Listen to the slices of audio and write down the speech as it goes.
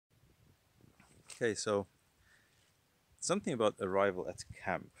Okay, so something about arrival at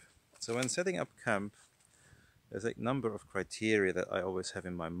camp. So when setting up camp, there's a number of criteria that I always have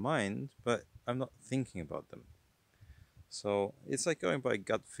in my mind, but I'm not thinking about them. So it's like going by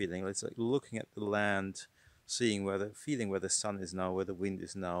gut feeling. It's like looking at the land, feeling where the sun is now, where the wind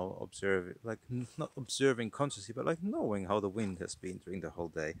is now, observe like not observing consciously, but like knowing how the wind has been during the whole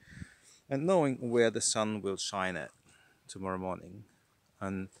day, and knowing where the sun will shine at tomorrow morning.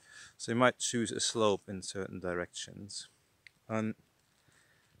 And so you might choose a slope in certain directions. And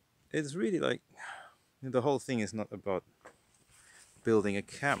it's really like the whole thing is not about building a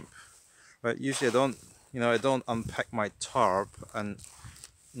camp, right? Usually I don't unpack my tarp and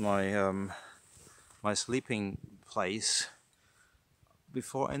my sleeping place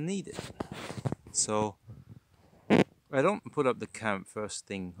before I need it. So I don't put up the camp first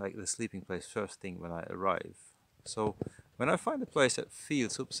thing, like the sleeping place first thing when I arrive. So when I find a place that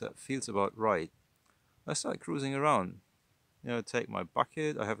feels about right, I start cruising around. Take my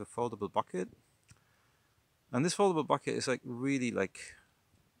bucket. I have a foldable bucket, and this foldable bucket is like really like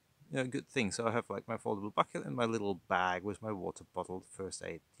good thing. So I have like my foldable bucket and my little bag with my water bottle, first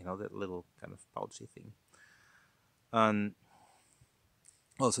aid, that little kind of pouchy thing. And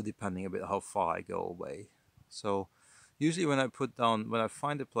also depending a bit how far I go away. So usually when I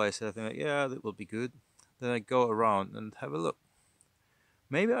find a place that I think, like, yeah, that will be good, then I go around and have a look.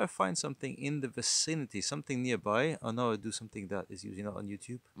 Maybe I find something in the vicinity, something nearby. Oh no, I do something that is usually not on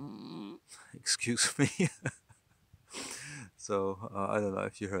YouTube. Excuse me. So I don't know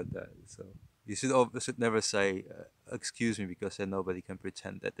if you heard that. So you should never say excuse me, because then nobody can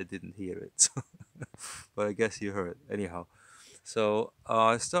pretend that they didn't hear it. But I guess you heard anyhow. So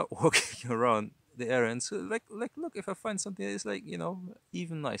I start walking around the area, and so look, if I find something that is like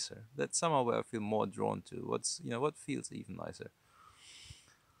even nicer, that somehow where I feel more drawn to, what feels even nicer.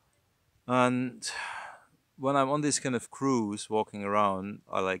 And when I'm on this kind of cruise walking around,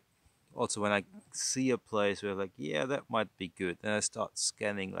 I like also when I see a place where like, yeah, that might be good, then I start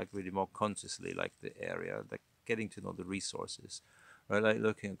scanning like really more consciously, like the area, like getting to know the resources, right? Like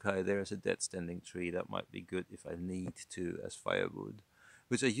looking, okay, there's a dead standing tree that might be good if I need to as firewood,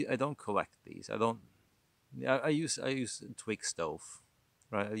 which I don't collect these. I don't. Yeah, I use a twig stove,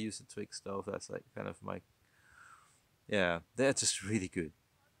 right? I use a twig stove. That's like kind of my, yeah. They're just really good.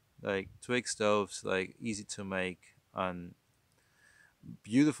 Like twig stoves, like easy to make, and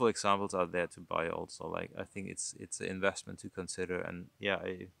beautiful examples out there to buy also. Like I think it's an investment to consider. And yeah,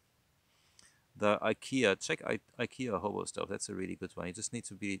 the IKEA hobo stove, that's a really good one. You just need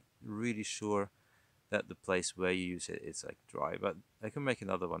to be really sure that the place where you use it is like dry. But I can make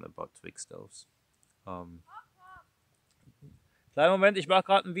another one about twig stoves. um Kleinen Moment, ich mache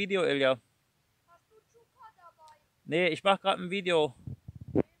gerade ein Video, Ilja. Nee, ich mache gerade ein Video.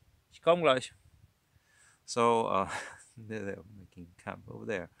 Ich komme gleich. So they're making camp over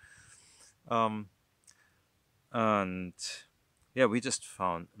there. um and yeah, we just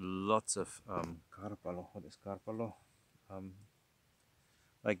found lots of carpalo. What is carpalo?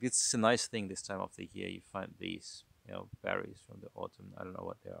 Like, it's a nice thing this time of the year. You find these berries from the autumn. I don't know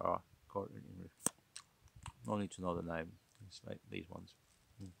what they are called in English. No need to know the name. It's like these ones.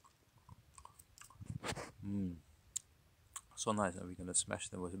 So nice. And we're gonna smash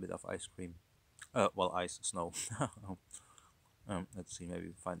them with a bit of ice cream. Well, ice, snow. Let's see,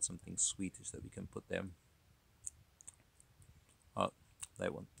 maybe find something sweetish that we can put there. They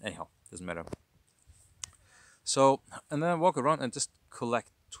won't. Anyhow, doesn't matter. So, and then I walk around and just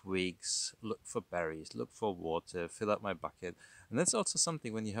collect twigs, look for berries, look for water, fill up my bucket. And that's also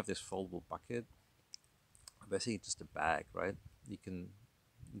something when you have this foldable bucket, basically just a bag, right? You can,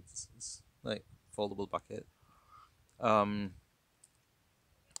 it's like foldable bucket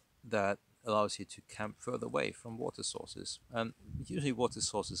that allows you to camp further away from water sources. And usually water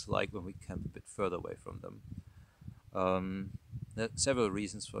sources like when we camp a bit further away from them. There are several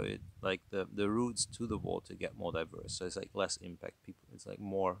reasons for it. Like the routes to the water get more diverse, so it's like less impact. It's like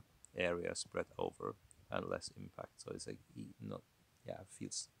more area spread over and less impact. So it's like not, yeah, it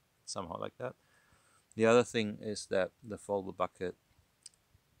feels somehow like that. The other thing is that the foldable bucket,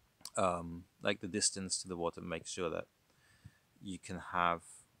 like the distance to the water, makes sure that you can have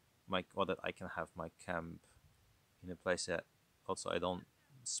that I can have my camp in a place that also I don't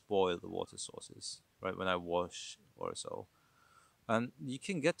spoil the water sources, right, when I wash or so. And you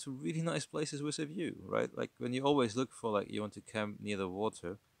can get to really nice places with a view, right? Like when you always look for, like, you want to camp near the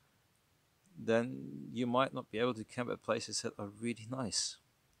water, then you might not be able to camp at places that are really nice.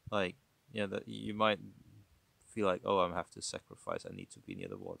 Like, that you might feel like, oh, I have to sacrifice, I need to be near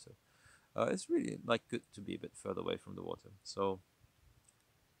the water. It's really like good to be a bit further away from the water. So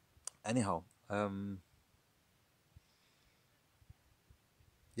anyhow, Um,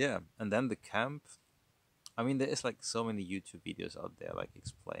 yeah, and then the camp. I mean, there is like so many YouTube videos out there, like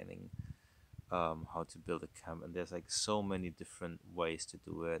explaining how to build a camp, and there's like so many different ways to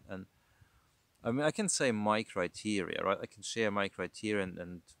do it. And I mean, I can say my criteria, right? I can share my criteria,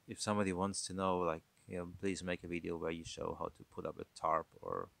 and if somebody wants to know, like, please make a video where you show how to put up a tarp,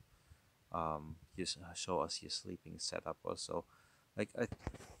 or just show us your sleeping setup or so. Like,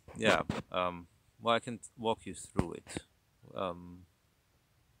 yeah, well, I can walk you through it. Um,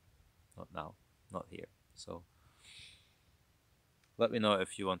 not now, not here. So let me know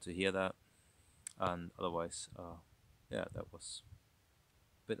if you want to hear that, and otherwise, yeah, that was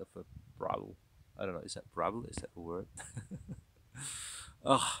a bit of a brabble. I don't know, is that brabble? Is that a word?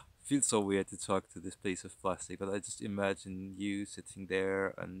 Ugh, feels so weird to talk to this piece of plastic, but I just imagine you sitting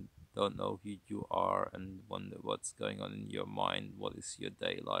there and don't know who you are and wonder what's going on in your mind, what is your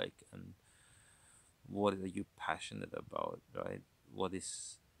day like, and what are you passionate about, right?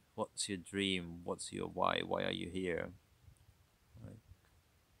 What's your dream? What's your why? Why are you here? Right?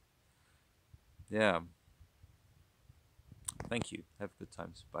 Yeah. Thank you. Have good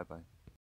times. Bye bye.